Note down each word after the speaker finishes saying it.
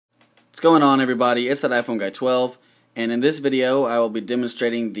What's going on, everybody? It's that iPhone Guy 12, and in this video I will be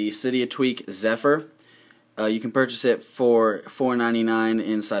demonstrating the Cydia Tweak Zephyr. You can purchase it for $4.99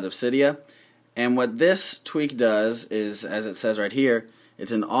 inside of Cydia, and what this tweak does is, as it says right here,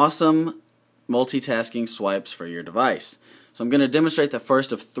 it's an awesome multitasking swipes for your device. So I'm going to demonstrate the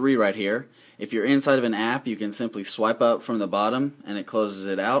first of three right here. If you're inside of an app, you can simply swipe up from the bottom and it closes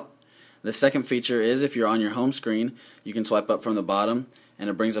it out. The second feature is if you're on your home screen, you can swipe up from the bottom and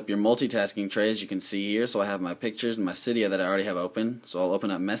it brings up your multitasking tray, as you can see here. So I have my pictures and my Cydia that I already have open. So I'll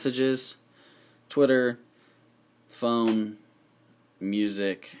open up Messages, Twitter, Phone,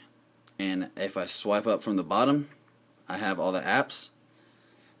 Music, and if I swipe up from the bottom, I have all the apps.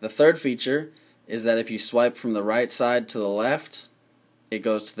 The third feature is that if you swipe from the right side to the left, it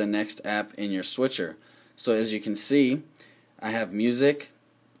goes to the next app in your switcher. So as you can see, I have Music,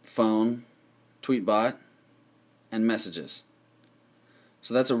 Phone, Tweetbot, and Messages.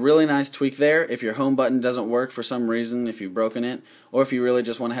 So that's a really nice tweak there. If your home button doesn't work for some reason, if you've broken it, or if you really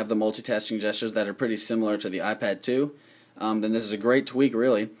just want to have the multitasking gestures that are pretty similar to the iPad 2, then this is a great tweak,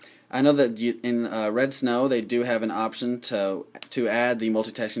 really. I know that in Red Snow they do have an option to add the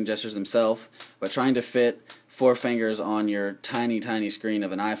multitasking gestures themselves, but trying to fit 4 fingers on your tiny screen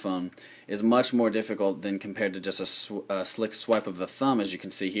of an iPhone is much more difficult than compared to just a slick swipe of the thumb, as you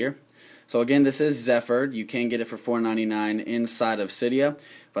can see here. So again, this is Zephyr. You can get it for $4.99 inside of Cydia,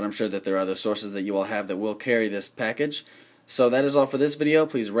 but I'm sure that there are other sources that you will have that will carry this package. So that is all for this video.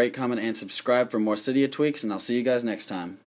 Please rate, comment, and subscribe for more Cydia tweaks, and I'll see you guys next time.